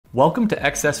Welcome to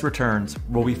Excess Returns,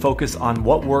 where we focus on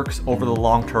what works over the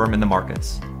long term in the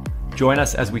markets. Join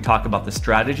us as we talk about the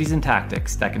strategies and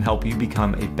tactics that can help you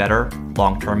become a better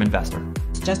long-term investor.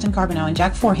 Justin Carbonell and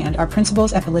Jack Forehand are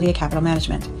principals at Validia Capital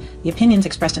Management. The opinions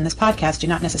expressed in this podcast do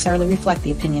not necessarily reflect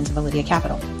the opinions of Validia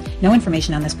Capital. No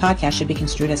information on this podcast should be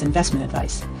construed as investment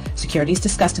advice. Securities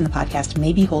discussed in the podcast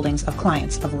may be holdings of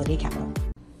clients of Validia Capital.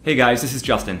 Hey guys, this is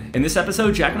Justin. In this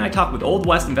episode, Jack and I talk with Old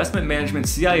West Investment Management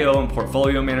CIO and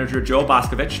Portfolio Manager Joe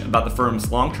Boskovich about the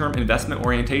firm's long-term investment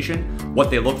orientation,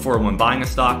 what they look for when buying a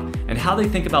stock, and how they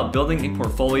think about building a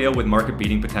portfolio with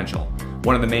market-beating potential.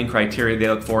 One of the main criteria they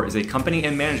look for is a company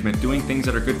and management doing things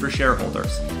that are good for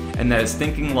shareholders, and that is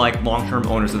thinking like long-term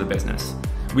owners of the business.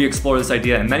 We explore this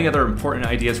idea and many other important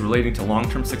ideas relating to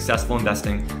long-term successful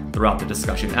investing throughout the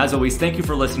discussion. As always, thank you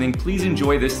for listening. Please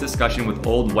enjoy this discussion with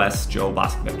Old West Joe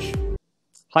Boskovich.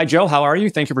 Hi, Joe. How are you?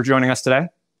 Thank you for joining us today.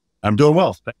 I'm doing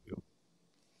well. Thank you.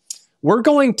 We're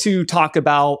going to talk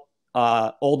about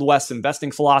Old West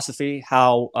investing philosophy,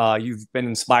 how you've been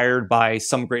inspired by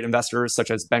some great investors such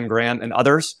as Ben Graham and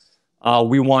others.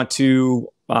 We want to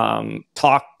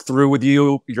talk through with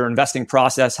you your investing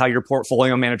process, how your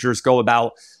portfolio managers go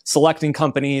about selecting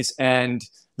companies, and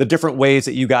the different ways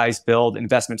that you guys build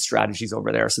investment strategies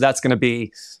over there. So that's going to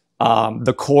be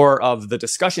the core of the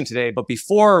discussion today. But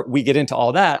before we get into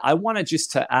all that, I wanted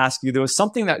just to ask you, there was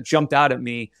something that jumped out at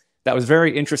me that was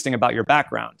very interesting about your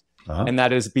background. And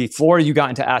that is, before you got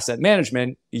into asset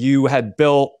management, you had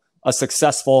built a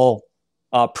successful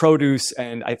produce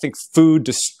and I think food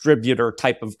distributor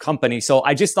type of company. So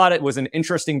I just thought it was an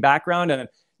interesting background. And,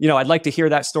 you know, I'd like to hear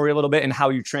that story a little bit and how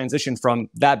you transitioned from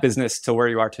that business to where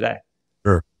you are today.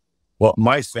 Sure. Well,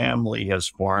 my family has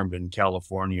farmed in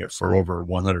California for over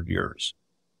 100 years.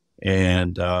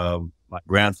 And my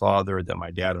grandfather, then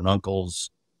my dad and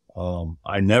uncles,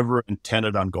 I never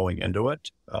intended on going into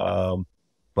it.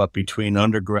 But between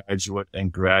undergraduate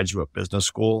and graduate business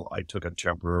school, I took a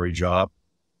temporary job.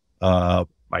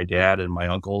 My dad and my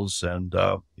uncles, and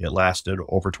it lasted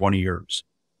over 20 years.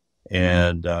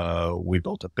 And we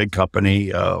built a big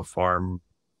company, farm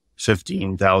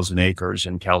 15,000 acres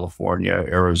in California,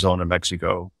 Arizona,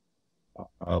 Mexico.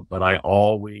 But I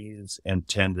always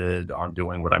intended on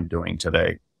doing what I'm doing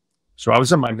today. So I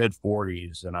was in my mid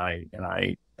 40s and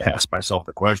I asked myself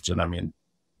the question, I mean,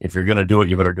 if you're going to do it,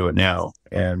 you better do it now.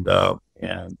 And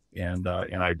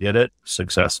I did it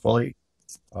successfully.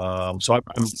 So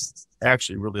I'm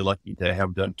actually really lucky to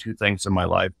have done two things in my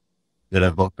life that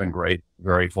have both been great,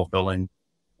 very fulfilling.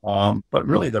 But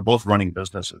really, they're both running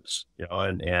businesses, you know,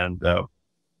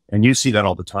 and you see that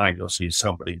all the time. You'll see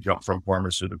somebody jump from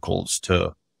pharmaceuticals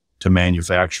to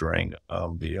manufacturing.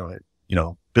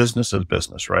 Business is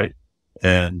business, right?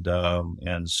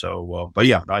 And so, but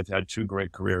yeah, I've had two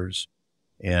great careers,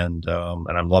 and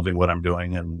I'm loving what I'm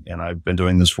doing, and I've been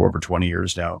doing this for over 20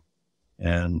 years now,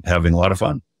 and having a lot of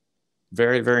fun.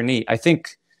 Very, very neat. I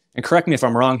think, and correct me if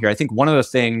I'm wrong here, I think one of the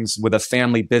things with a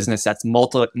family business that's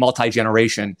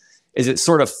multi-generation is it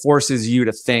sort of forces you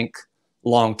to think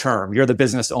long-term. You're the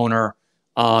business owner.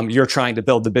 You're trying to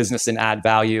build the business and add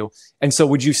value. And so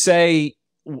would you say,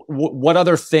 what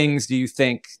other things do you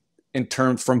think in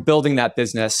terms from building that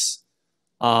business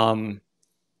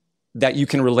that you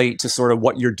can relate to sort of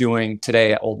what you're doing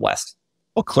today at Old West?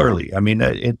 Well, clearly, I mean,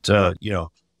 a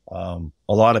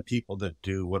lot of people that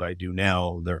do what I do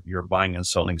now, you're buying and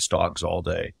selling stocks all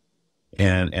day.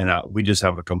 And we just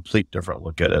have a complete different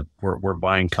look at it. We're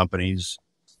buying companies,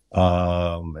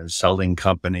 and selling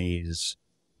companies.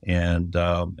 And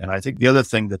I think the other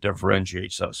thing that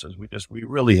differentiates us is we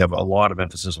really have a lot of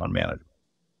emphasis on management.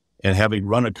 And having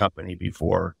run a company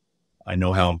before, I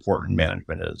know how important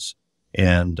management is.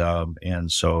 And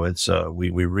so it's, we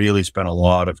really spend a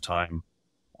lot of time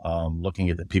looking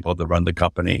at the people that run the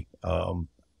company. I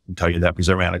can tell you that because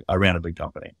I ran a big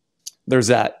company. There's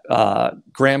that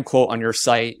Graham quote on your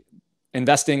site: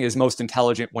 investing is most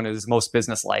intelligent when it is most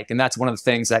business-like. And that's one of the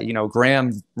things that, you know,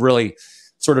 Graham really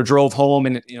sort of drove home,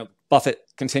 and, you know, Buffett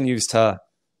continues to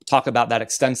talk about that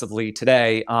extensively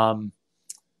today.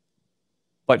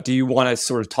 But do you want to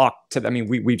sort of talk to, I mean,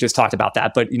 we just talked about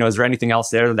that, but, you know, is there anything else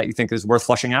there that you think is worth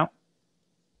fleshing out?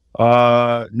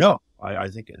 No. I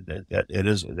think that it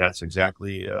is. That's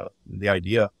exactly the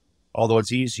idea. Although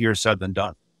it's easier said than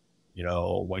done. You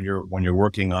know, when you're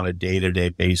working on a day-to-day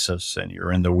basis and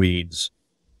you're in the weeds,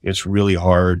 it's really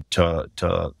hard to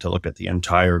look at the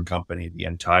entire company, the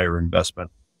entire investment.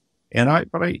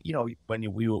 But you know, when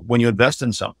you invest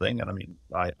in something, and I mean,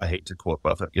 I hate to quote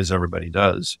Buffett because everybody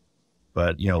does,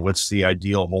 but you know, what's the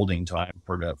ideal holding time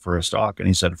for a stock? And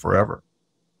he said forever.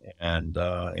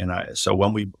 So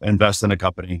when we invest in a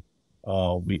company,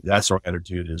 That's our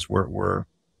attitude is we're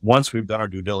once we've done our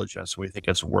due diligence, we think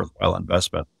it's a worthwhile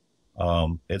investment.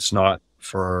 It's not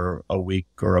for a week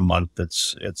or a month.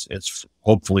 It's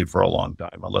hopefully for a long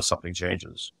time unless something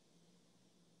changes.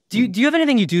 Do you have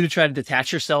anything you do to try to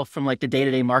detach yourself from like the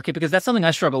day-to-day market? Because that's something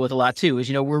I struggle with a lot too, is,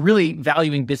 we're really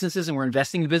valuing businesses and we're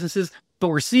investing in businesses, but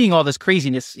we're seeing all this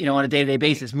craziness, on a day-to-day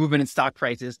basis, movement in stock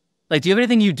prices. Like, do you have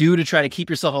anything you do to try to keep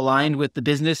yourself aligned with the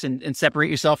business and separate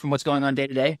yourself from what's going on day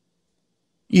to day?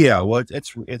 Yeah, well,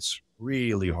 it's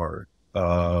really hard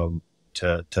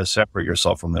to separate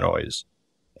yourself from the noise,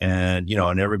 and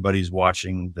and everybody's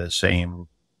watching the same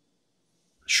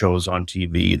shows on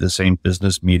TV, the same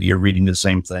business media, reading the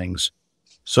same things.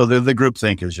 So the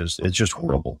groupthink is it's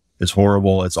horrible. It's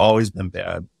horrible. It's always been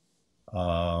bad.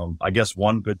 I guess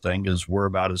one good thing is we're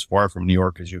about as far from New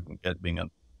York as you can get being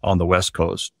on the West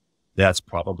Coast. That's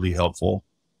probably helpful.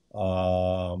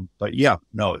 But yeah,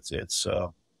 no, it's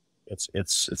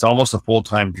almost a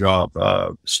full-time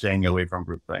job, staying away from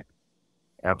groupthink.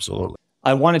 Absolutely.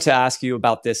 I wanted to ask you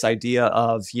about this idea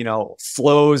of,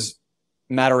 flows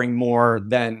mattering more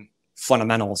than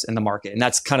fundamentals in the market. And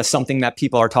that's kind of something that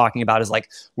people are talking about, is like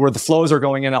where the flows are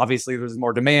going in, obviously there's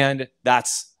more demand.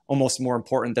 That's almost more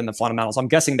important than the fundamentals. I'm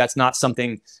guessing that's not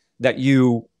something that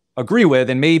you agree with.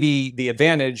 And maybe the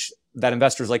advantage that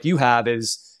investors like you have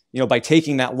is, by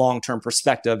taking that long-term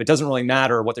perspective, it doesn't really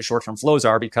matter what the short-term flows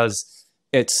are because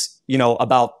it's,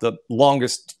 about the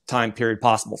longest time period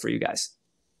possible for you guys.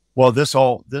 Well, this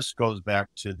goes back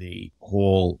to the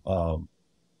whole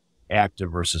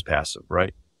active versus passive,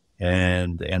 right?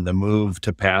 And the move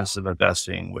to passive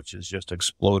investing, which has just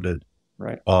exploded,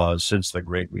 right, since the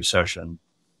Great Recession.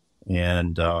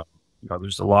 And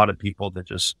there's a lot of people that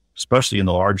just, especially in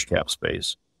the large cap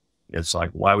space, it's like,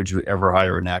 why would you ever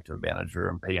hire an active manager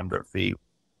and pay them their fee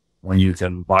when you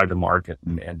can buy the market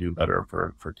and do better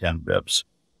for 10 bips?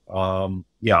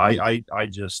 I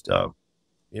just,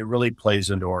 it really plays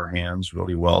into our hands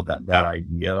really well, that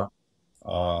idea.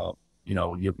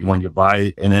 When you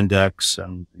buy an index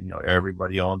and,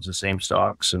 everybody owns the same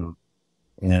stocks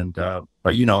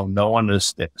but no one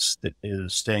is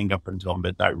staying up until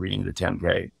midnight reading the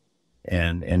 10K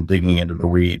and digging into the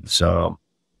weeds.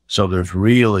 So there's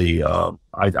really,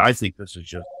 I think this is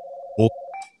just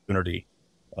opportunity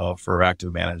for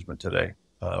active management today.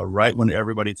 Right when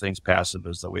everybody thinks passive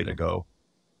is the way to go,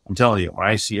 I'm telling you, when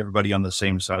I see everybody on the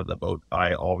same side of the boat,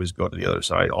 I always go to the other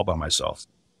side all by myself.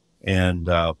 And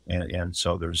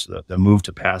so there's the move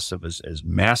to passive is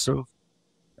massive.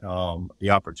 The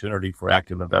opportunity for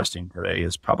active investing today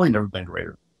has probably never been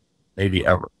greater, maybe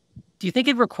ever. Do you think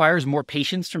it requires more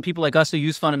patience from people like us who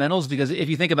use fundamentals? Because if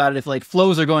you think about it, if like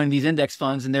flows are going to these index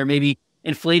funds and they're maybe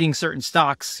inflating certain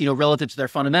stocks, relative to their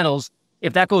fundamentals,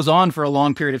 if that goes on for a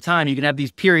long period of time, you can have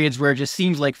these periods where it just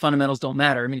seems like fundamentals don't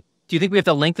matter. I mean, do you think we have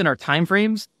to lengthen our time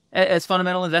frames as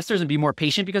fundamental investors and be more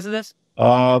patient because of this?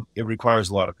 It requires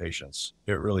a lot of patience.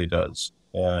 It really does.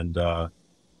 And,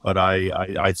 but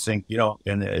I think,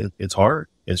 and it's hard.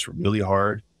 It's really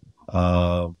hard.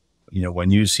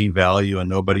 When you see value and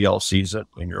nobody else sees it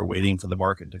and you're waiting for the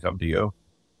market to come to you.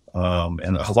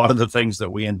 And a lot of the things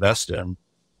that we invest in,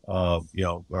 are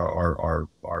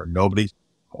nobody.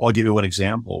 I'll give you one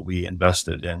example. We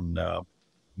invested in,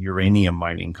 uranium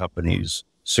mining companies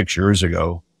 6 years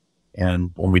ago.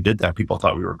 And when we did that, people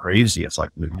thought we were crazy. It's like,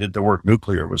 we did the word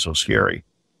nuclear was so scary.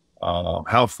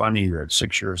 How funny that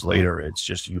 6 years later, it's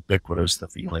just ubiquitous, the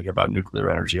feeling about nuclear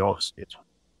energy.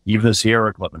 Even the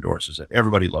Sierra Club endorses it.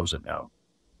 Everybody loves it now.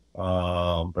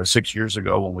 But 6 years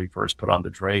ago, when we first put on the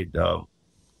trade, it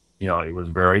was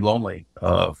very lonely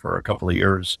for a couple of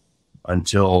years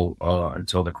until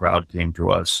the crowd came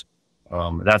to us.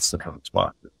 That's the kind of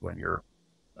spot when you're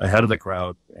ahead of the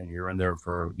crowd and you're in there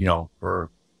for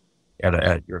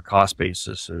at your cost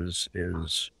basis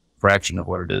is fraction of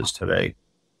what it is today.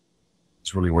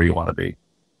 It's really where you want to be.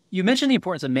 You mentioned the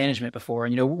importance of management before,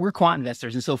 and we're quant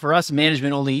investors, and so for us,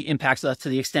 management only impacts us to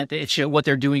the extent that what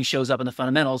they're doing shows up in the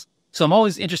fundamentals. So I'm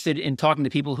always interested in talking to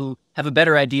people who have a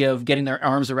better idea of getting their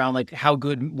arms around like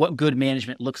what good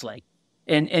management looks like.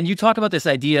 And you talk about this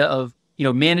idea of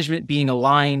management being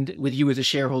aligned with you as a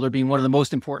shareholder being one of the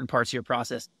most important parts of your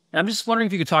process. And I'm just wondering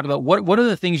if you could talk about what are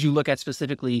the things you look at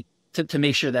specifically to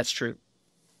make sure that's true.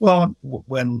 Well,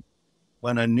 when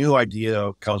a new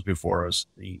idea comes before us,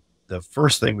 the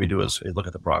first thing we do is look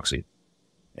at the proxy,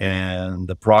 and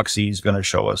the proxy is going to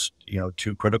show us,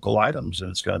 two critical items, and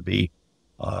it's going to be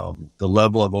the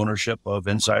level of ownership of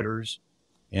insiders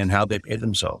and how they pay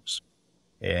themselves.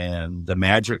 And the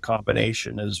magic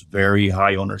combination is very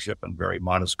high ownership and very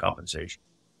modest compensation.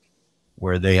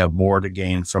 where they have more to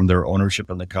gain from their ownership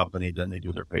in the company than they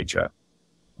do their paycheck.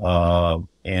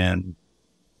 And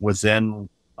within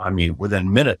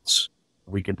minutes,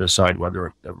 we can decide whether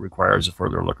it requires a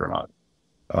further look or not.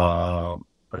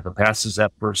 But if it passes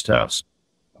that first test,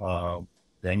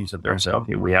 then you sit there and say,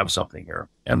 okay, we have something here.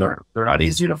 And they're not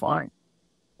easy to find.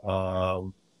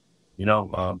 But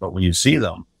when you see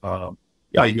them, I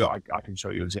can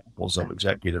show you examples of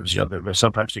executives, they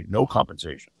sometimes take no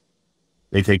compensation.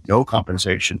 They take no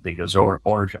compensation because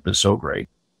ownership is so great.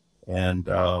 And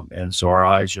so our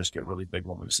eyes just get really big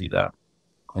when we see that.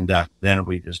 And then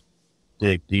we just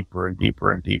dig deeper and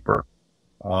deeper and deeper.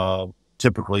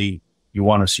 Typically, you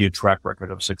want to see a track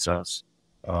record of success.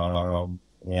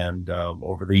 And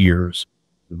over the years,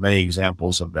 many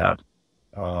examples of that.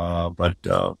 But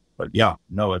yeah,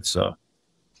 no, it's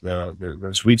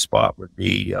the sweet spot would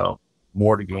be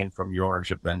more to gain from your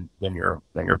ownership than your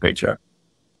paycheck.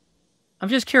 I'm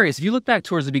just curious, if you look back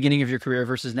towards the beginning of your career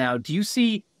versus now,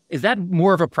 is that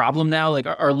more of a problem now? Like,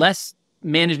 are less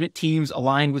management teams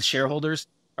aligned with shareholders?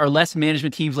 Are less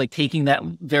management teams like taking that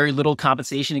very little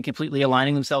compensation and completely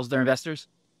aligning themselves with their investors?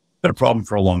 It's been a problem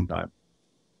for a long time.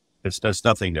 It's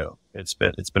nothing new. It's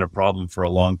been a problem for a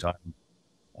long time.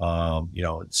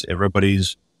 It's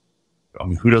everybody's. I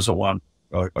mean, who doesn't want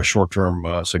a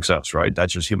short-term success, right?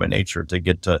 That's just human nature. To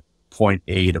get to point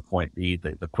A to point B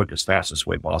the quickest, fastest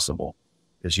way possible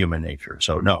is human nature.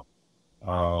 So no,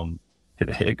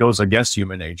 it goes against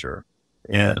human nature,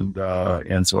 and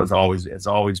so it's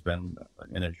always been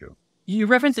an issue. You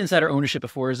referenced insider ownership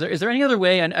before. Is there any other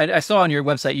way? And I saw on your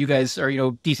website you guys are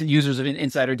decent users of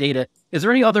insider data. Is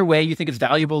there any other way you think it's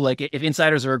valuable? Like if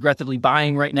insiders are aggressively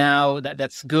buying right now,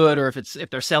 that's good, or if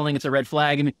they're selling, it's a red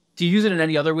flag. I mean, do you use it in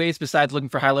any other ways besides looking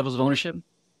for high levels of ownership?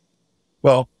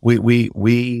 Well, we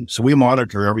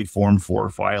monitor every Form 4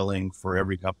 filing for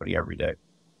every company every day.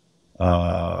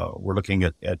 We're looking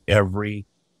at every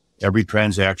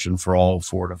transaction for all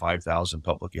 4,000 to 5,000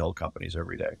 publicly held companies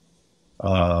every day.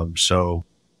 So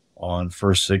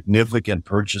for significant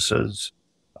purchases,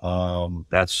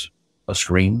 that's a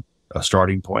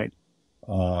starting point.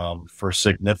 For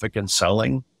significant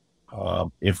selling,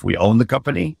 if we own the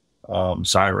company,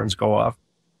 sirens go off.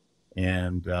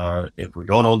 And if we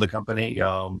don't own the company,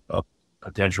 a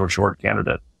potential short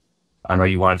candidate. I know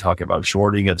you want to talk about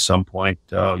shorting at some point,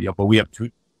 but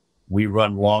we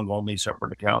run long only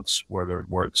separate accounts where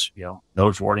it's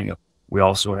no shorting. We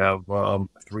also have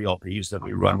 3 LPs that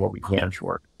we run where we can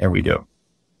short, and we do.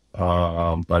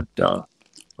 But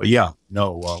yeah,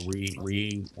 no,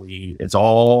 it's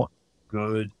all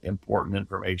good, important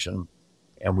information,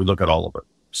 and we look at all of it.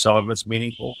 Some of it's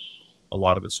meaningful, a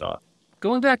lot of it's not.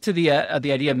 Going back to the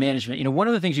idea of management, one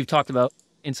of the things you've talked about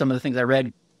in some of the things I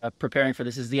read preparing for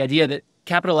this is the idea that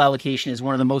capital allocation is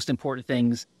one of the most important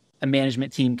things a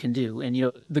management team can do. And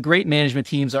the great management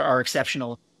teams are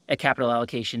exceptional at capital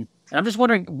allocation. And I'm just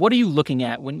wondering, what are you looking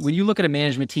at when you look at a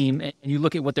management team and you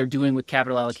look at what they're doing with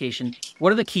capital allocation?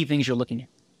 What are the key things you're looking at?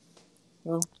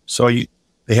 So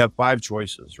they have 5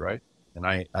 choices, right? And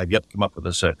I've yet to come up with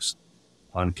a 6th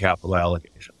on capital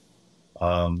allocation.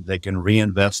 They can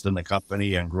reinvest in the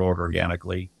company and grow it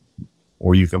organically,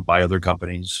 or you can buy other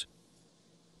companies.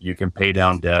 You can pay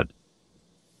down debt.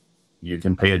 You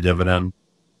can pay a dividend,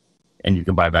 and you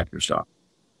can buy back your stock.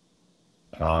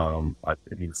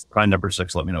 If you find number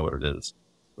 6, let me know what it is.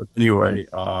 But anyway,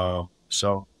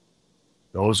 so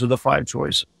those are the 5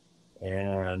 choices.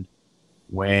 And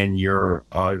when you're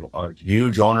a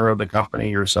huge owner of the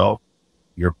company yourself,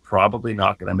 you're probably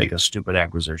not going to make a stupid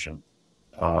acquisition.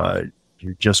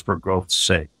 Just for growth's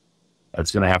sake.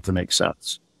 It's going to have to make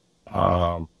sense.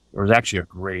 There was actually a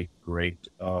great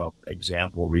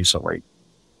example recently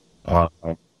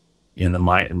in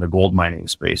the gold mining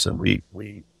space, and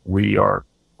we are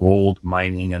gold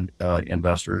mining and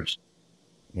investors.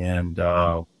 And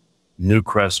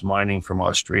Newcrest Mining from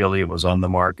Australia was on the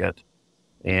market,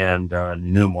 and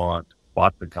Newmont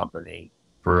bought the company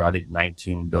for I think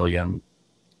 $19 billion.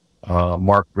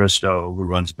 Mark Bristow, who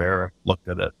runs Barrick, looked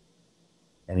at it.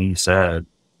 And he said,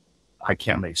 I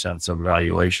can't make sense of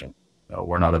valuation. No,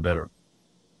 we're not a bidder.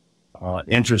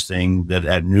 Interesting that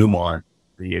at Newmont,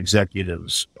 the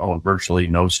executives own virtually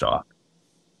no stock.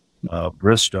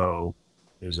 Bristow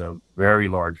is a very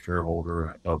large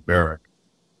shareholder of Barrick.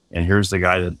 And here's the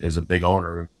guy that is a big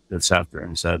owner that sat there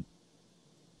and said,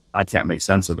 I can't make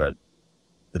sense of it.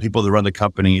 The people that run the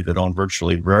company that own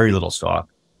virtually very little stock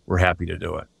were happy to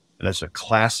do it. And that's a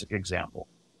classic example.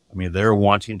 I mean, they're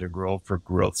wanting to grow for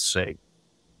growth's sake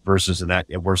versus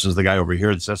the guy over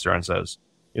here that sits there and says,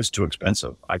 it's too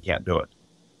expensive. I can't do it.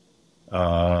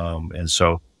 And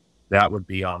so that would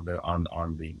be on the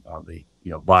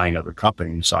buying other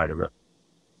companies side of it.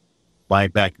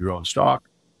 Buying back your own stock.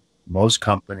 Most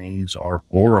companies are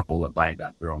horrible at buying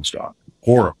back their own stock.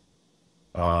 Horrible.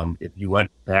 If you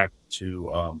went back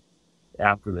to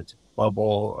after the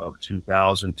bubble of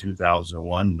 2000,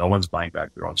 2001, no one's buying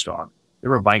back their own stock. They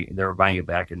were buying it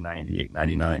back in 98,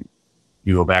 99.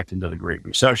 You go back into the Great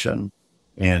Recession,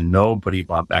 and nobody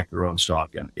bought back their own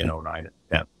stock in 09 and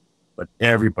 10. But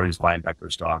everybody's buying back their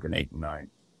stock in 8 and 9.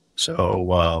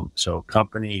 So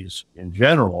companies in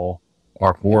general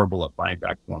are horrible at buying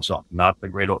back their own stock. Not the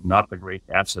great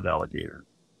asset allocators.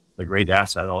 The great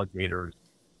asset allocators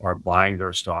are buying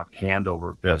their stock hand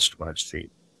over fist when it's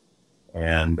cheap.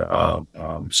 And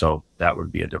so that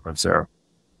would be a difference there.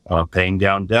 Paying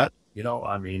down debt,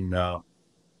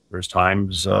 there's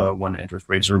times when interest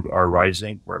rates are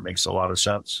rising where it makes a lot of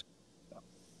sense.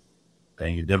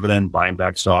 Paying a dividend, buying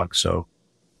back stock. So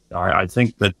I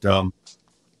think that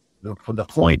the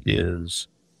point is,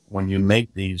 when you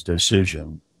make these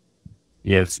decisions,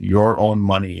 if your own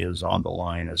money is on the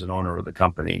line as an owner of the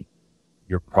company,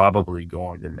 you're probably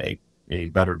going to make a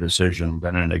better decision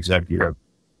than an executive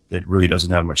that really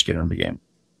doesn't have much skin in the game.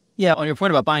 Yeah, on your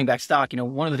point about buying back stock,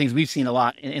 one of the things we've seen a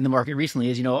lot in the market recently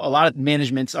is, a lot of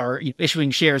managements are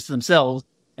issuing shares to themselves,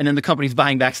 and then the company's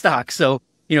buying back stock. So,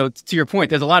 to your point,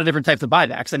 there's a lot of different types of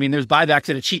buybacks. I mean, there's buybacks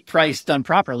at a cheap price done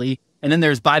properly, and then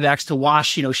there's buybacks to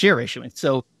wash, share issuance.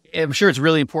 So I'm sure it's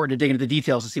really important to dig into the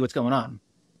details to see what's going on.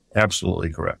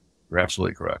 Absolutely correct. You're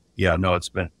absolutely correct. Yeah, no, it's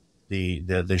been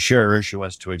the share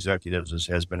issuance to executives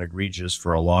has been egregious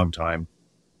for a long time.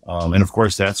 And of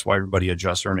course, that's why everybody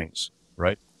adjusts earnings,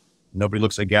 right? Nobody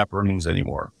looks at GAAP earnings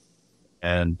anymore.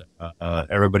 And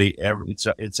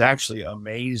it's actually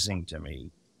amazing to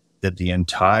me that the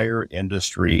entire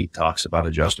industry talks about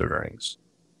adjusted earnings.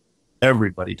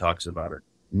 Everybody talks about it.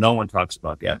 No one talks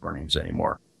about GAAP earnings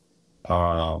anymore.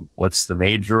 What's the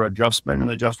major adjustment in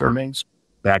adjusted earnings?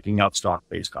 Backing out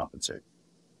stock-based compensation.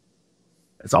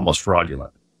 It's almost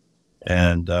fraudulent.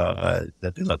 And that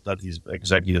they let these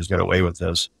executives get away with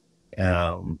this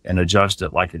and adjust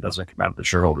it like it doesn't come out of the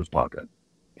shareholders' pocket.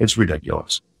 It's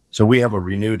ridiculous. So we have a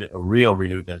real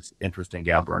renewed interest in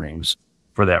GAAP earnings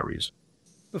for that reason.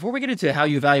 Before we get into how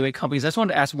you evaluate companies, I just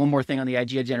wanted to ask one more thing on the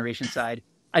idea generation side.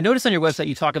 I noticed on your website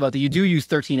you talk about that you do use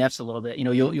 13Fs a little bit.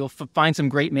 You'll find some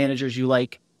great managers you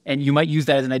like, and you might use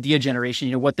that as an idea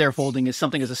generation. What they're holding is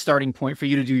something as a starting point for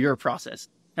you to do your process.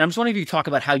 And I'm just wondering if you talk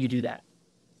about how you do that.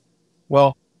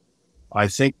 Well, I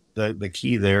think the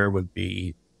key there would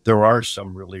be there are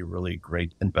some really, really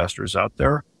great investors out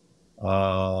there.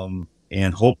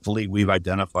 And hopefully we've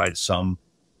identified some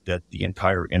that the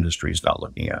entire industry is not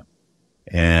looking at.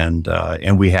 And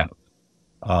we have.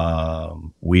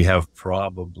 We have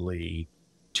probably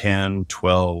 10,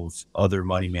 12 other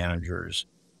money managers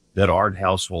that aren't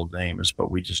household names,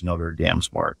 but we just know they're damn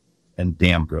smart and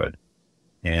damn good.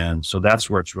 And so that's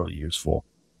where it's really useful.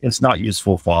 It's not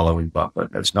useful following Buffett.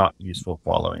 It's not useful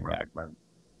following Ragman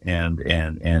and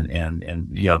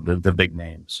the big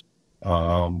names.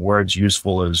 Where it's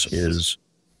useful is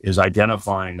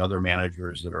identifying other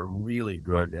managers that are really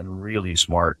good and really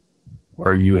smart,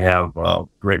 where you have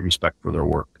great respect for their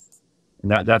work.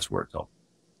 And that's where it's helpful.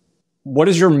 What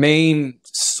is your main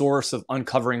source of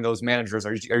uncovering those managers?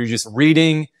 Are you just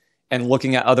reading and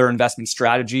looking at other investment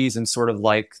strategies and sort of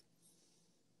like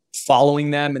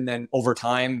following them, and then over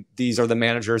time, these are the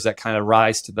managers that kind of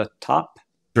rise to the top?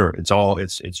 Sure,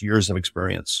 it's years of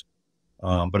experience,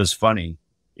 but it's funny.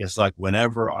 It's like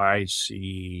whenever I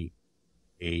see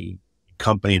a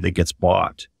company that gets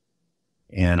bought,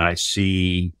 and I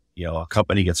see a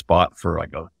company gets bought for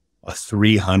like a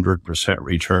 300%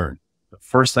 return, the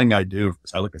first thing I do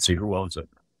is I look and see who owns it,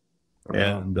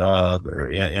 and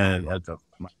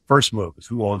my first move is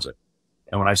who owns it,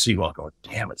 and when I see, well, I go,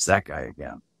 damn, it's that guy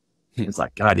again. It's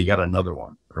like, God, he got another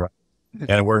one, right?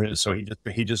 And so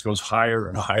he just goes higher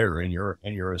and higher in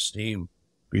your esteem,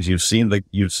 because you've seen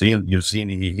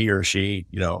he or she,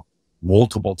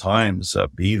 multiple times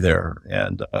be there,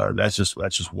 and that's just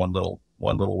one little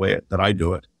way that I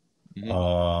do it.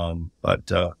 Mm-hmm. But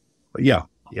yeah,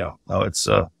 no,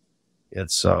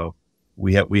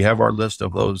 we have our list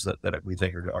of those that we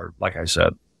think are like I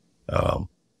said,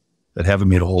 that haven't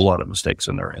made a whole lot of mistakes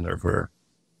in their career.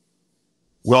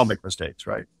 We all make mistakes,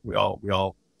 right? We all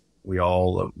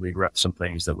regret some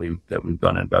things that we've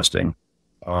done investing.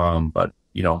 But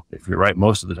if you're right,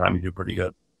 most of the time you do pretty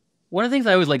good. One of the things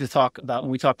I always like to talk about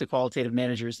when we talk to qualitative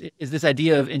managers is this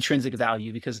idea of intrinsic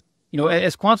value, because,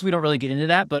 as quants, we don't really get into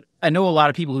that, but I know a lot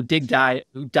of people who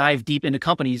dive deep into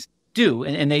companies do,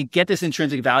 and they get this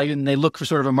intrinsic value and they look for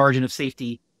sort of a margin of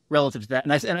safety relative to that.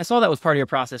 And I saw that was part of your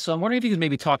process. So I'm wondering if you could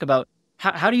maybe talk about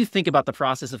How do you think about the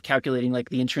process of calculating like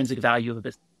the intrinsic value of a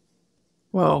business?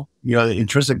 Well, the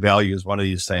intrinsic value is one of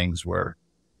these things where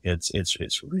it's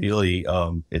really,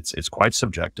 it's quite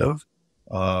subjective.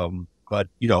 But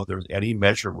there's any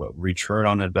measure of return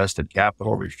on invested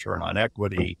capital, return on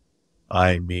equity.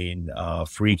 I mean,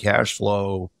 free cash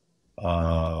flow,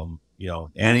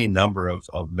 any number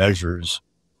of measures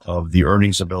of the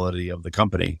earnings ability of the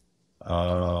company.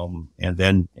 And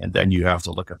then you have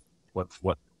to look at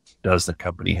what does the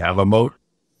company have a moat?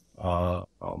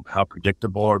 How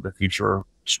predictable are the future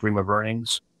stream of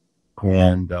earnings?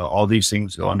 And all these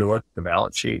things go into it. The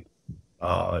balance sheet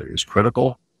is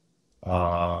critical.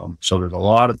 So there's a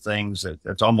lot of things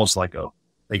that's almost like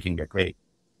baking a cake,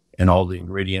 and all the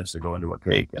ingredients that go into a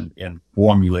cake and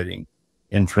formulating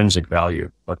intrinsic value.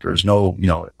 But there's no,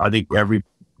 I think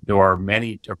there are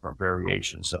many different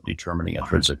variations of determining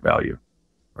intrinsic value,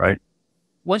 right?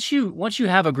 Once you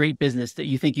have a great business that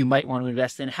you think you might want to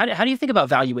invest in, how do you think about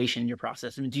valuation in your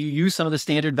process? I mean, do you use some of the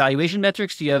standard valuation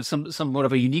metrics? Do you have somewhat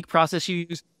of a unique process you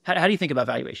use? How do you think about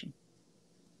valuation?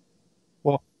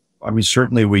 Well, I mean,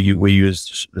 certainly we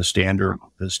use the standard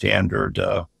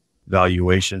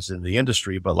valuations in the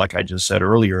industry, but like I just said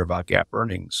earlier about GAAP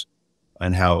earnings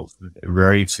and how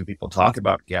very few people talk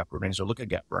about GAAP earnings or look at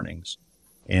GAAP earnings.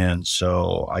 And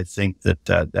so I think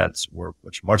we're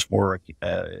much more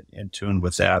in tune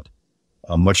with that,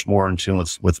 much more in tune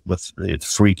with the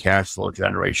free cash flow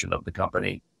generation of the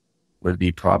company would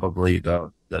be probably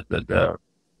the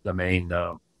main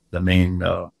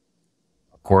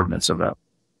coordinates of that.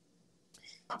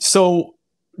 So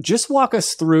just walk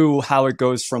us through how it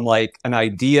goes from like an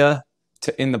idea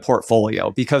to in the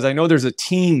portfolio, because I know there's a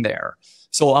team there.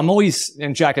 So I'm always,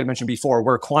 and Jack had mentioned before,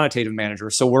 we're quantitative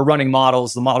managers. So we're running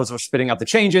models, the models are spitting out the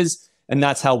changes, and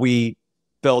that's how we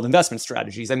build investment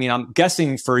strategies. I mean, I'm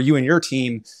guessing for you and your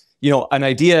team, an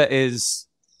idea is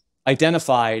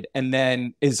identified, and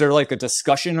then is there like a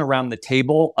discussion around the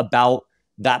table about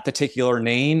that particular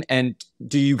name? And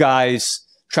do you guys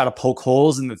try to poke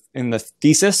holes in the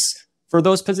thesis for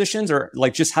those positions, or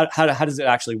like just how does it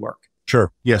actually work?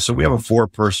 Sure. Yeah. So we have a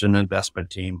 4-person investment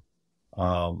team.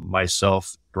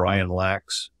 Myself, Brian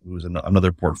Lax, who's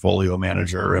another portfolio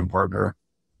manager and partner,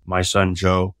 my son,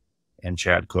 Joe, and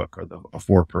Chad Cook are a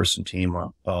 4-person team.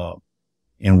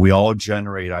 And we all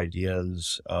generate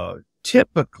ideas.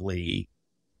 Typically,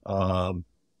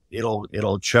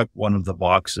 it'll check one of the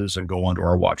boxes and go onto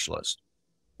our watch list,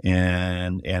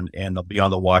 and they'll be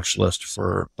on the watch list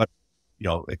but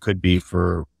it could be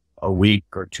for a week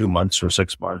or 2 months or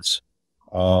 6 months.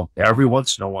 Every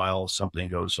once in a while, something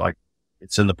goes like,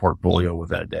 it's in the portfolio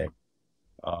within a day.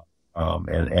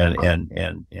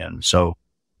 And so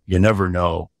you never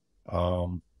know.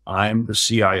 I'm the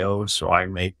CIO, so I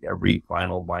make every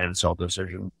final buy and sell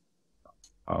decision,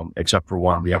 except for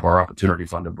one. We have our opportunity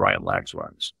fund that Brian Lax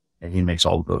runs, and he makes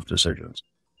all of those decisions.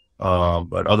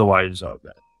 But otherwise,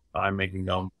 I'm making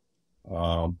them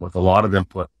with a lot of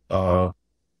input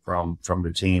from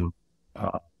the team.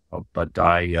 But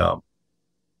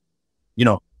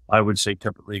I would say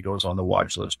typically it goes on the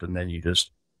watch list, and then you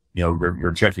just,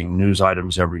 you're checking news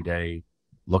items every day,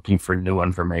 looking for new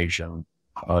information,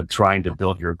 trying to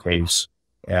build your case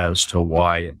as to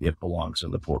why it belongs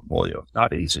in the portfolio. It's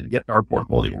not easy to get in our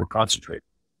portfolio. We're concentrated.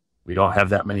 We don't have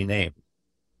that many names.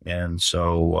 And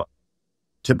so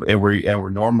we're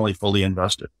normally fully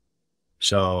invested.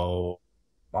 So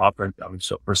often,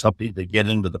 so for something to get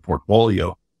into the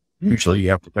portfolio, usually you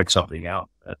have to pick something out.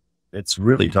 It's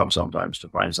really tough sometimes to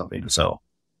find something to sell.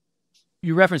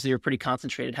 You referenced that you're pretty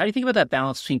concentrated. How do you think about that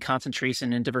balance between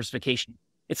concentration and diversification?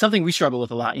 It's something we struggle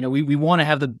with a lot. We want to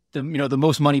have the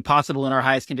most money possible in our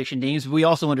highest conviction names. But we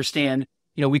also understand,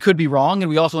 we could be wrong. And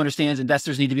we also understand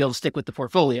investors need to be able to stick with the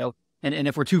portfolio. And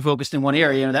if we're too focused in one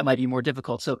area, that might be more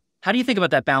difficult. So how do you think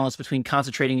about that balance between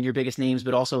concentrating in your biggest names,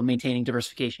 but also maintaining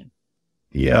diversification?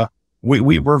 Yeah,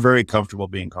 we're very comfortable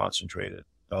being concentrated.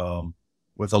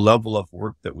 With the level of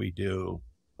work that we do,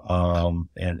 and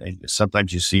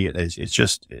sometimes you see it as it's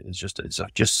just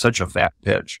such a fat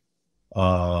pitch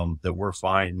that we're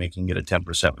fine making it a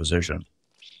 10% position.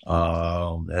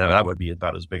 And that would be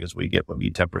about as big as we get, would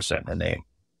be 10% in a name.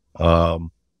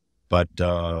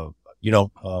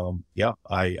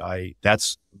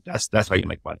 That's how you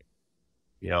make money.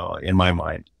 In my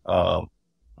mind,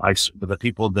 the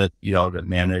people that that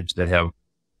manage that have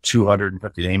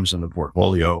 250 names in the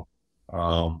portfolio.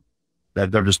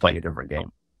 That they're just playing a different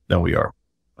game than we are.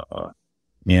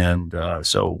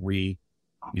 So we,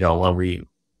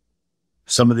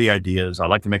 some of the ideas, I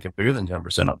like to make it bigger than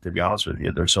 10% up, to be honest with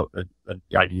you. The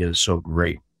idea is so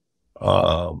great.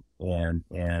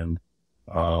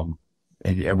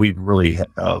 and we really,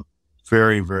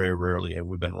 very, very rarely have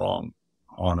we been wrong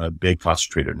on a big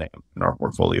concentrated name in our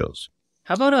portfolios.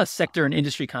 How about a sector and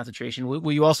industry concentration?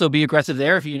 Will you also be aggressive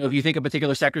there? If if you think a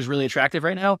particular sector is really attractive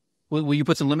right now, will you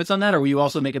put some limits on that, or will you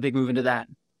also make a big move into that?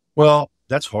 Well,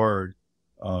 that's hard.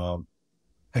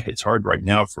 It's hard right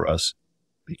now for us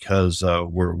because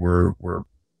we're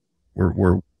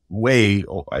way,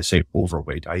 I say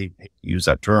overweight. I hate to use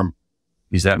that term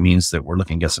because that means that we're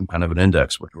looking at some kind of an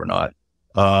index, which we're not.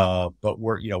 But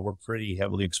we're pretty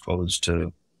heavily exposed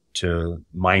to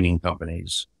mining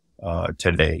companies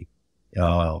today.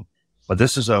 But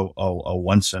this is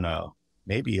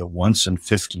maybe a once in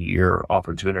 50-year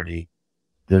opportunity.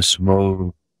 This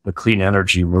move, the clean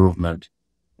energy movement,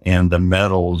 and the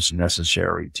metals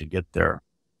necessary to get there.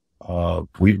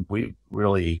 We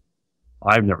really,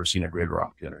 I've never seen a greater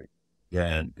opportunity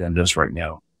than this right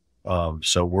now.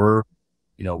 So we're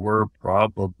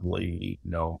probably,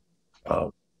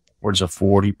 towards a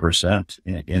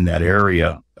 40% in that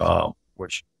area,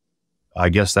 which I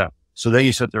guess that, so then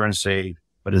you sit there and say,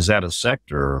 but is that a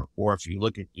sector? Or if you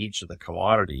look at each of the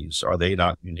commodities, are they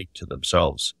not unique to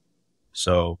themselves?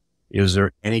 So is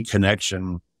there any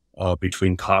connection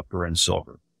between copper and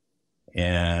silver?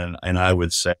 And I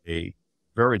would say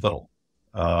very little.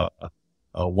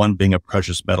 One being a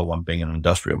precious metal, one being an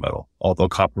industrial metal, although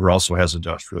copper also has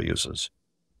industrial uses.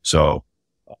 So,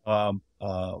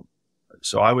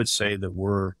 so I would say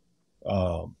that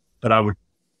but I would,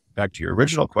 back to your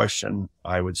original question,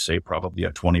 I would say probably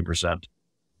a 20%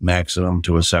 maximum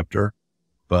to a sector.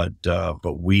 But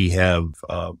we've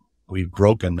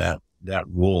broken that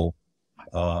rule,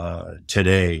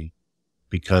 today,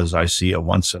 because I see a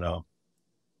once in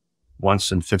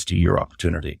 50-year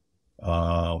opportunity,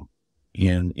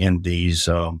 in these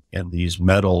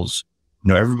metals.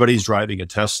 Everybody's driving a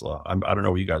Tesla. I don't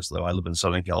know where you guys live. I live in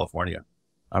Southern California.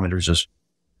 I mean, there's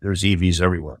EVs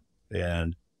everywhere.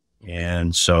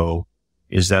 And so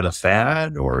is that a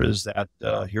fad or is that,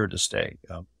 here to stay?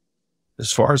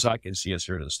 As far as I can see, it's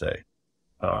here to stay.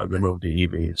 I've been moved to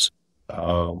EVs.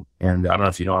 And I don't know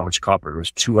if you know how much copper,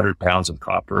 there's 200 pounds of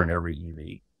copper in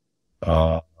every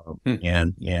EV.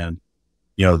 And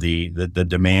the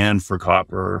demand for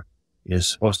copper is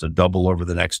supposed to double over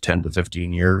the next 10 to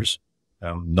 15 years.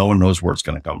 No one knows where it's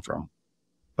going to come from,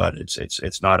 but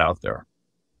it's not out there.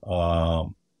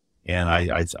 And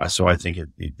so I think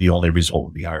the only result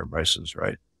would be higher prices,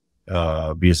 right?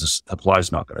 Because the supply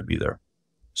is not going to be there.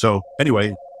 So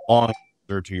anyway, on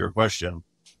to your question,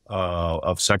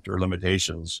 of sector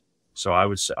limitations. So I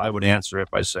would answer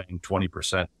it by saying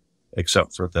 20%,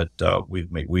 except for that,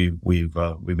 we've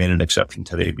made an exception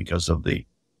today because of the,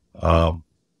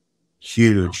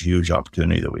 huge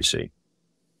opportunity that we see.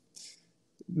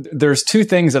 There's two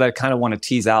things that I kind of want to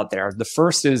tease out there. The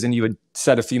first is, and you had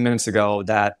said a few minutes ago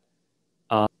that,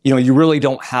 you really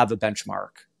don't have a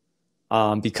benchmark,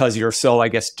 because you're so, I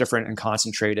guess, different and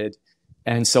concentrated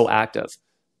and so active.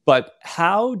 But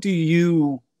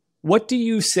what do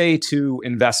you say to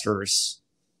investors?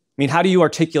 I mean, how do you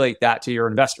articulate that to your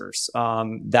investors?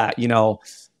 That,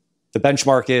 the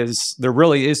benchmark there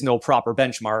really is no proper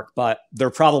benchmark, but they're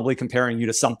probably comparing you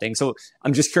to something. So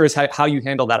I'm just curious how you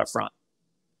handle that up front.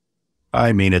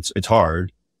 I mean, it's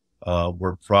hard.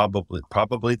 We're probably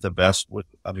the best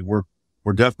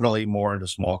we're definitely more into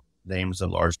small names than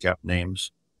large cap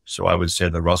names. So I would say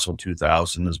the Russell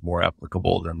 2000 is more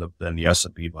applicable than the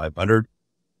S&P 500.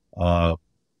 But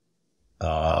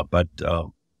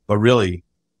really,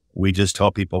 we just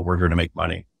tell people we're here to make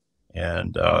money,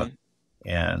 and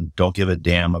don't give a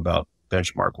damn about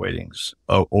benchmark weightings,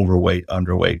 overweight,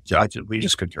 underweight. We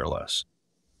just could care less.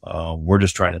 We're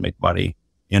just trying to make money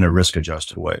in a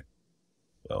risk-adjusted way.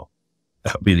 So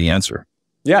that would be the answer.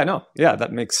 Yeah, no, yeah,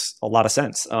 that makes a lot of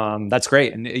sense. That's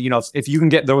great. And, if you can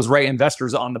get those right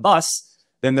investors on the bus,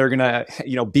 then they're going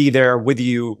to, be there with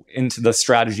you into the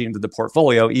strategy, into the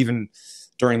portfolio, even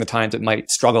during the times it might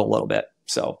struggle a little bit.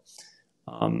 So,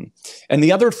 and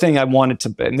the other thing I wanted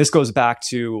to, and this goes back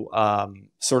to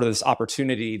sort of this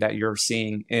opportunity that you're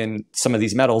seeing in some of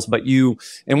these metals, but in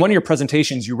one of your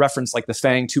presentations, you referenced like the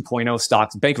FANG 2.0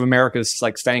 stocks. Bank of America is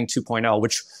like FANG 2.0,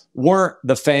 which weren't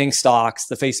the FANG stocks,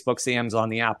 the Facebooks, the Amazon,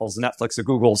 the Apples, the Netflix, the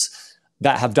Googles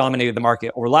that have dominated the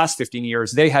market over the last 15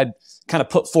 years. They had kind of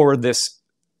put forward this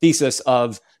thesis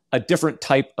of a different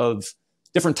types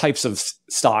of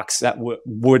stocks that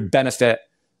would benefit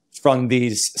from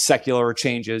these secular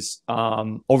changes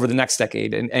over the next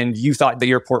decade. And you thought that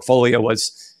your portfolio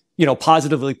was,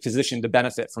 positively positioned to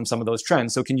benefit from some of those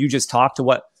trends. So can you just talk to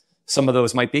what some of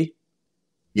those might be?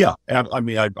 Yeah. I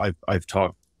mean, I've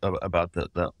talked about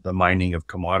the mining of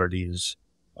commodities,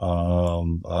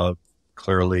 clean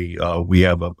clearly, we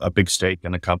have a big stake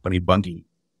in a company, Bunge,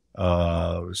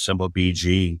 symbol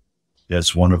BG.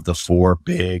 That's one of the 4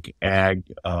 big ag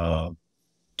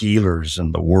dealers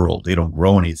in the world. They don't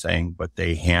grow anything, but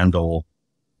they handle,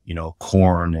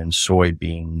 corn and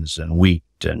soybeans and wheat.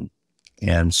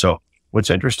 And so what's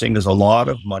interesting is a lot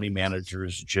of money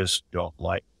managers just don't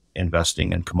like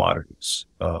investing in commodities.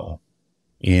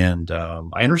 And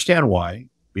I understand why,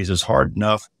 because it's hard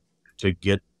enough to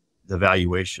get the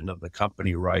valuation of the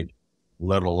company right,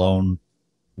 let alone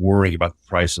worrying about the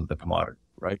price of the commodity,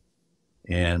 right?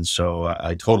 And so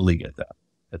I totally get that.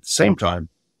 At the same time,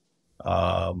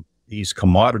 these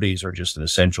commodities are just an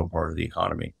essential part of the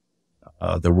economy.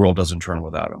 The world doesn't turn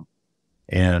without them.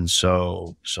 And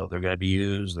so they're going to be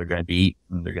used, they're going to be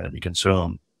eaten, they're going to be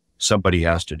consumed. Somebody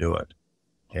has to do it.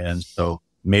 And so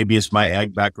maybe it's my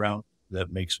ag background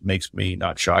that makes me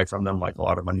not shy from them, like a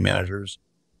lot of money managers.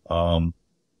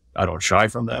 I don't shy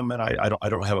from them, and I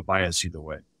don't have a bias either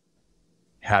way.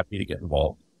 Happy to get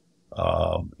involved.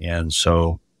 And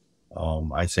so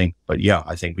I think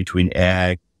between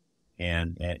ag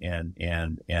and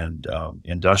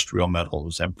industrial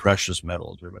metals and precious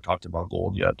metals, we haven't talked about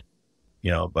gold yet,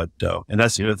 but and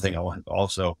that's the other thing I want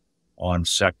also on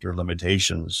sector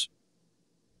limitations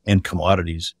and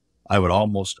commodities. I would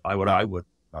argue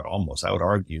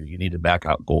you need to back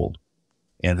out gold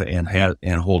and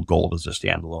hold gold as a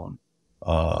standalone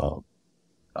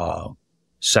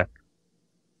sector,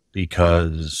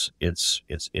 because it's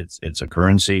a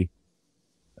currency,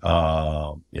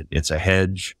 it's a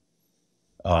hedge,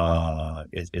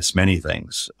 it's many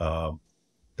things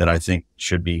that I think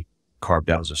should be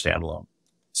carved out as a standalone.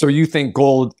 So you think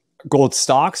gold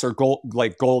stocks, or gold,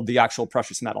 the actual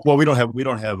precious metal? Well, we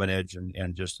don't have an edge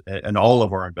in all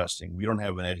of our investing. We don't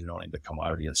have an edge in owning the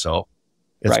commodity itself.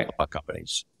 It's right. about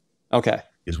companies. Okay.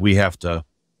 Because we have to,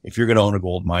 if you're going to own a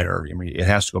gold miner, it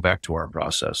has to go back to our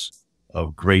process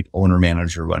of great owner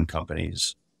manager run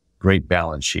companies, great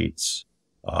balance sheets.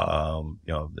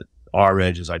 Our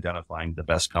edge is identifying the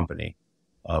best company,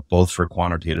 both for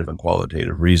quantitative and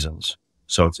qualitative reasons.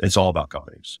 So it's all about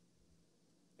companies.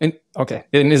 And okay.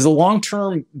 And is the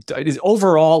long-term, is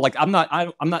overall, like I'm not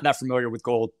that familiar with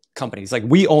gold companies. Like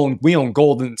we own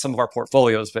gold in some of our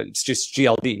portfolios, but it's just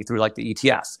GLD through like the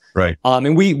ETF. Right.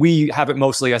 And we have it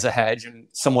mostly as a hedge and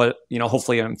somewhat,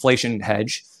 hopefully an inflation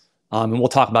hedge. And we'll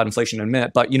talk about inflation in a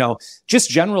minute, but just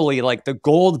generally, like the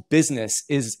gold business,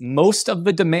 is most of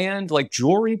the demand like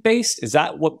jewelry based? Is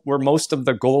that where most of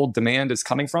the gold demand is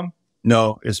coming from?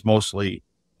 No, it's mostly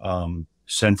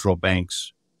central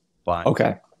banks buying.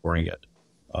 Okay. Pouring it.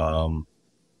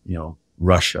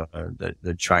 Russia,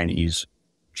 the Chinese,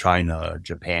 China,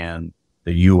 Japan,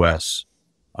 the U.S.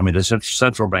 I mean, the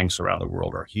central banks around the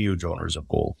world are huge owners of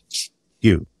gold,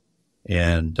 huge.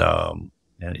 And I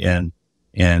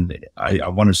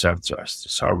want to say, I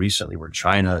saw recently where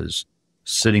China is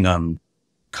sitting on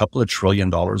a couple of $1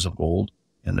 trillion of gold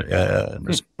in the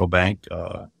central bank.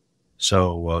 Yeah,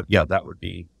 that would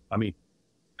be,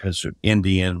 because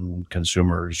Indian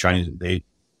consumers, Chinese,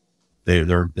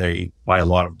 they buy a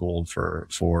lot of gold for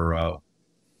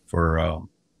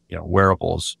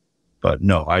wearables, but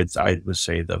no, I would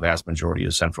say the vast majority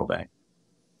is central bank.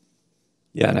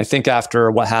 Yeah, and I think after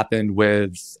what happened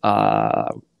with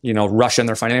Russia and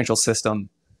their financial system,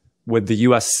 with the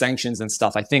U.S. sanctions and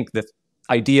stuff, I think the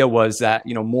idea was that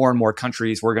more and more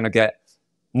countries were going to get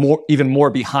even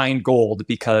more behind gold,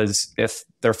 because if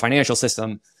their financial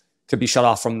system could be shut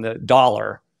off from the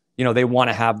dollar, they want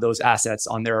to have those assets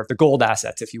on the gold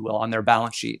assets, if you will, on their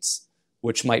balance sheets,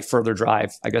 which might further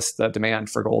drive, I guess, the demand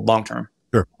for gold long term.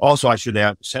 Sure. Also, I should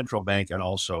add central bank and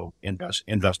also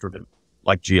investor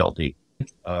like GLD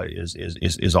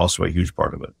is also a huge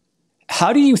part of it.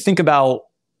 How do you think about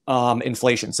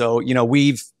inflation? So,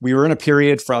 we were in a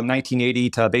period from 1980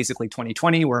 to basically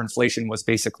 2020 where inflation was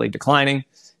basically declining,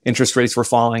 interest rates were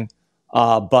falling,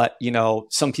 but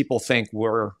some people think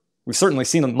we've certainly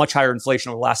seen a much higher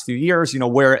inflation over the last few years.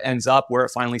 Where it ends up, where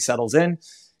it finally settles in,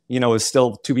 is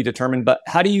still to be determined. But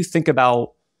how do you think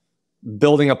about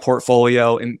building a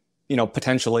portfolio in,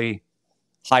 potentially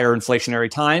higher inflationary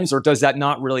times, or does that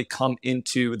not really come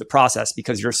into the process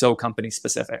because you're so company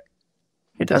specific?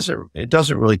 It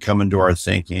doesn't really come into our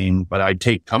thinking, but I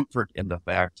take comfort in the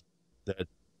fact that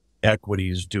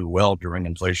equities do well during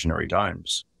inflationary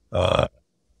times.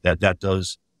 That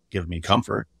does give me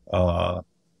comfort. But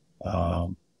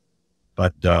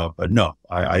no,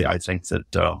 I think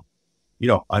that,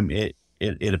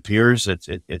 it appears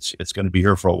it's going to be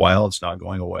here for a while. It's not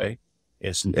going away.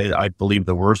 I believe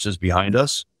the worst is behind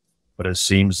us, but it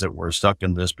seems that we're stuck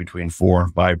in this between 4%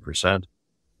 and 5%,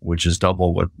 which is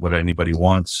double what anybody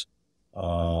wants.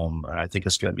 And I think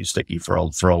it's going to be sticky for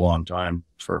a long time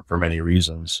for many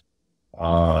reasons.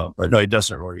 But no, it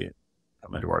doesn't really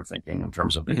come into our thinking in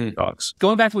terms of big stocks.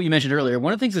 Going back to what you mentioned earlier,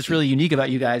 one of the things that's really unique about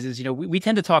you guys is, we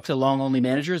tend to talk to long-only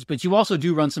managers, but you also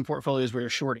do run some portfolios where you're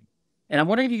shorting. And I'm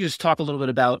wondering if you could just talk a little bit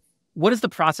about what is the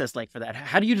process like for that?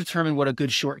 How do you determine what a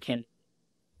good short candidate is?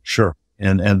 Sure.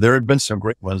 And there have been some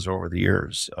great ones over the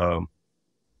years.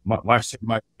 My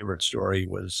favorite story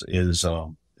is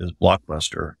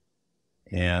Blockbuster.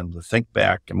 And to think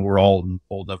back, and we're all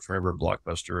old enough to remember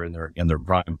Blockbuster in their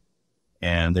prime,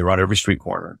 and they were on every street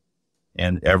corner,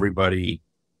 and everybody,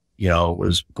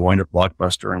 was going to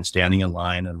Blockbuster and standing in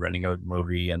line and renting a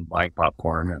movie and buying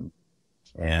popcorn,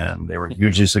 and they were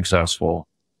hugely successful.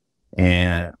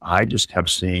 And I just kept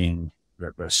seeing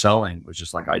that the selling was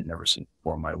just like I'd never seen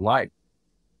before in my life,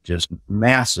 just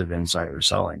massive insider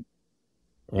selling.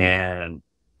 And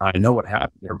I know what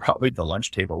happened. They're probably at the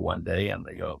lunch table one day and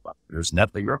they go, there's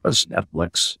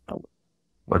Netflix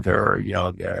with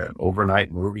their,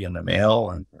 overnight movie in the mail.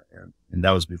 And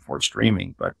that was before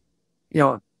streaming. But,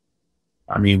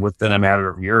 within a matter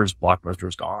of years,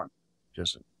 Blockbuster's gone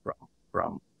just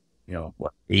from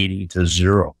 80 to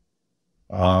 0.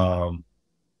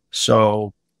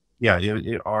 So yeah,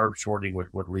 our shorting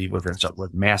would leave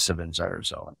with massive insider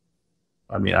selling.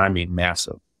 I mean,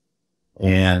 massive.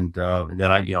 And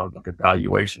then I, look at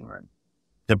valuation, right?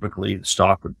 Typically the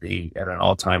stock would be at an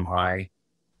all-time high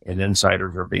and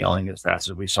insiders are bailing as fast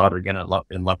as we saw it again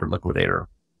in Leopard Liquidator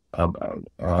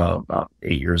about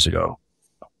 8 years ago.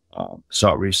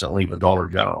 Saw it recently with Dollar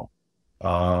General.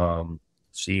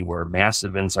 See where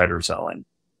massive insider selling,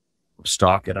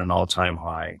 stock at an all-time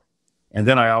high. And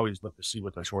then I always look to see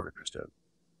what the short interest is.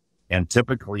 And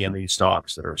typically in these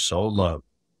stocks that are so low,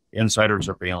 insiders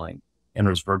are bailing. And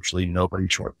there's virtually nobody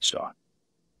short the stock.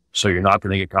 So you're not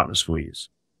going to get caught in a squeeze.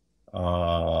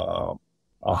 A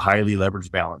highly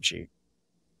leveraged balance sheet.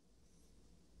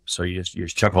 So you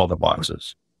just check all the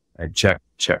boxes and check.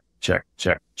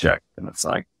 And it's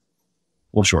like,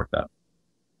 we'll short that.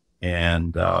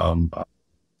 And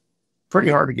pretty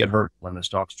hard to get hurt when the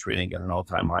stock's trading at an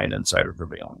all-time high and insiders are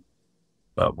bailing.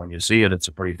 But when you see it, it's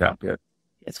a pretty fat hit.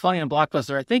 It's funny on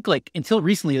Blockbuster. I think until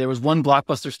recently there was one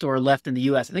Blockbuster store left in the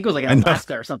U.S. I think it was in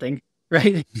Alaska or something,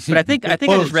 right? But I think I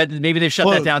just read that maybe they've shut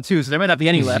that down too, so there might not be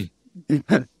any left.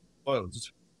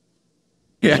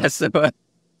 Yes, but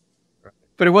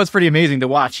it was pretty amazing to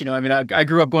watch. I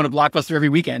grew up going to Blockbuster every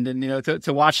weekend, and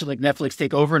to watch Netflix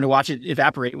take over and to watch it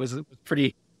evaporate was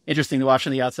pretty interesting to watch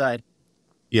from the outside.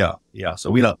 Yeah.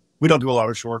 So we don't do a lot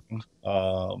of shorting,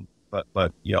 but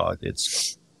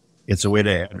it's a way to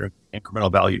add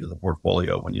incremental value to the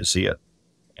portfolio when you see it.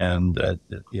 And,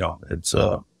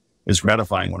 it's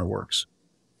gratifying when it works.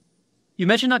 You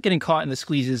mentioned not getting caught in the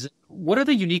squeezes. What are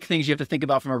the unique things you have to think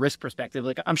about from a risk perspective?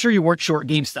 I'm sure you weren't short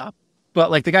GameStop,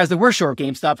 but the guys that were short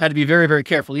GameStop had to be very, very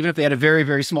careful, even if they had a very,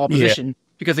 very small position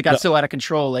because it got so out of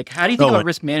control. How do you think about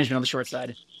risk management on the short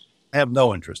side? I have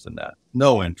no interest in that.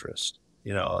 No interest.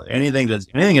 Anything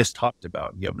that's talked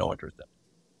about, you have no interest in.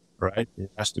 Right? It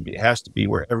has to be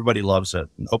where everybody loves it.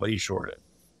 Nobody short it.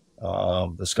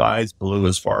 The sky's blue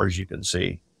as far as you can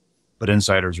see, but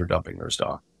insiders are dumping their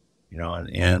stock,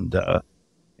 and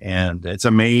it's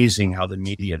amazing how the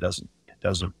media doesn't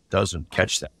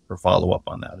catch that or follow up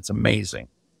on that. It's amazing.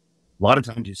 A lot of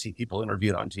times you see people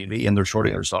interviewed on TV and they're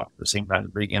shorting their stock at the same time they're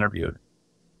being interviewed.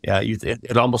 Yeah.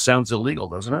 It almost sounds illegal,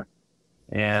 doesn't it?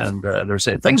 And they're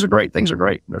saying things are great. And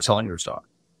they're selling their stock.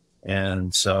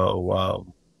 And so,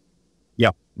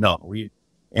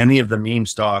 any of the meme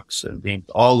stocks and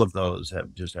all of those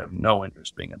have no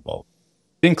interest being involved.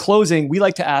 In closing, we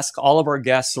like to ask all of our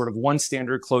guests sort of one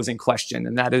standard closing question,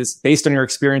 and that is based on your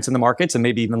experience in the markets and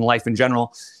maybe even life in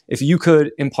general. If you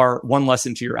could impart one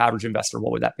lesson to your average investor,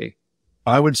 what would that be?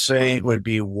 I would say it would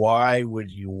be, why would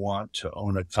you want to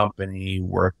own a company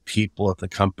where people at the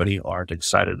company aren't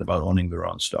excited about owning their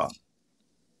own stock?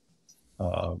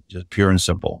 Just pure and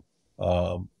simple.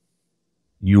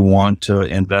 You want to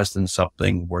invest in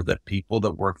something where the people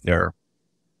that work there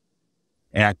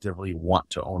actively want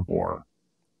to own more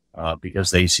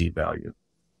because they see value.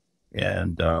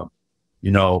 And,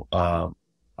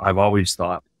 I've always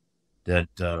thought that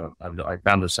I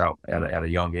found this out at a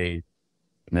young age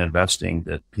in investing,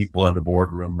 that people in the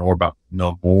boardroom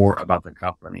know more about the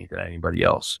company than anybody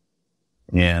else.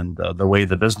 And the way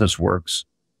the business works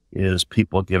is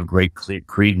people give great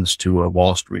credence to a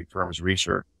Wall Street firm's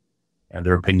research and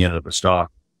their opinion of the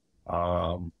stock.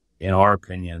 In our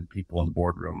opinion, people in the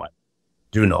boardroom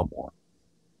do know more.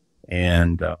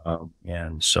 And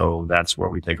so that's where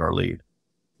we take our lead.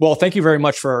 Well, thank you very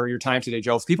much for your time today,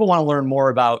 Joe. If people want to learn more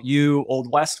about you,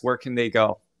 Old West, where can they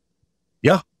go?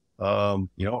 Yeah. Our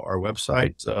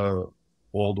website,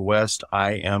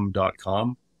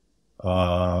 oldwestim.com.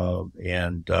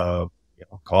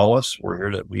 Call us.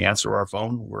 We answer our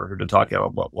phone. We're here to talk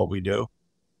about what we do.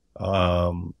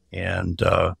 We're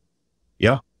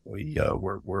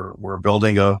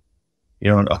building a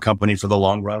company for the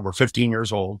long run. We're 15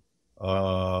 years old,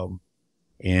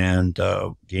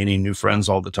 gaining new friends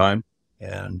all the time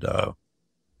and,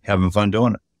 having fun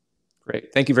doing it.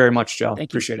 Great. Thank you very much, Joe.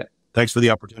 Thank you. Appreciate it. Thanks for the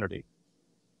opportunity.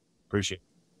 Appreciate it.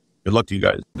 Good luck to you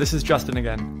guys. This is Justin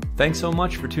again. Thanks so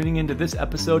much for tuning into this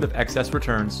episode of Excess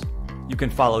Returns. You can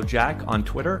follow Jack on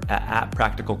Twitter at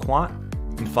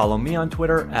 @PracticalQuant and follow me on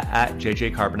Twitter at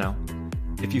JJCarbonell.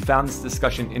 If you found this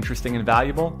discussion interesting and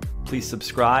valuable, please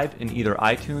subscribe in either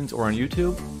iTunes or on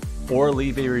YouTube, or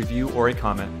leave a review or a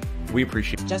comment. We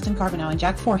appreciate it. Justin Carbonell and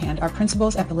Jack Forehand are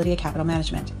principals at Validia Capital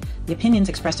Management. The opinions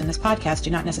expressed in this podcast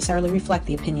do not necessarily reflect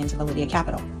the opinions of Validia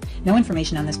Capital. No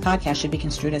information on this podcast should be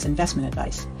construed as investment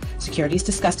advice. Securities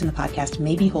discussed in the podcast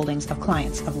may be holdings of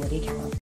clients of Validia Capital.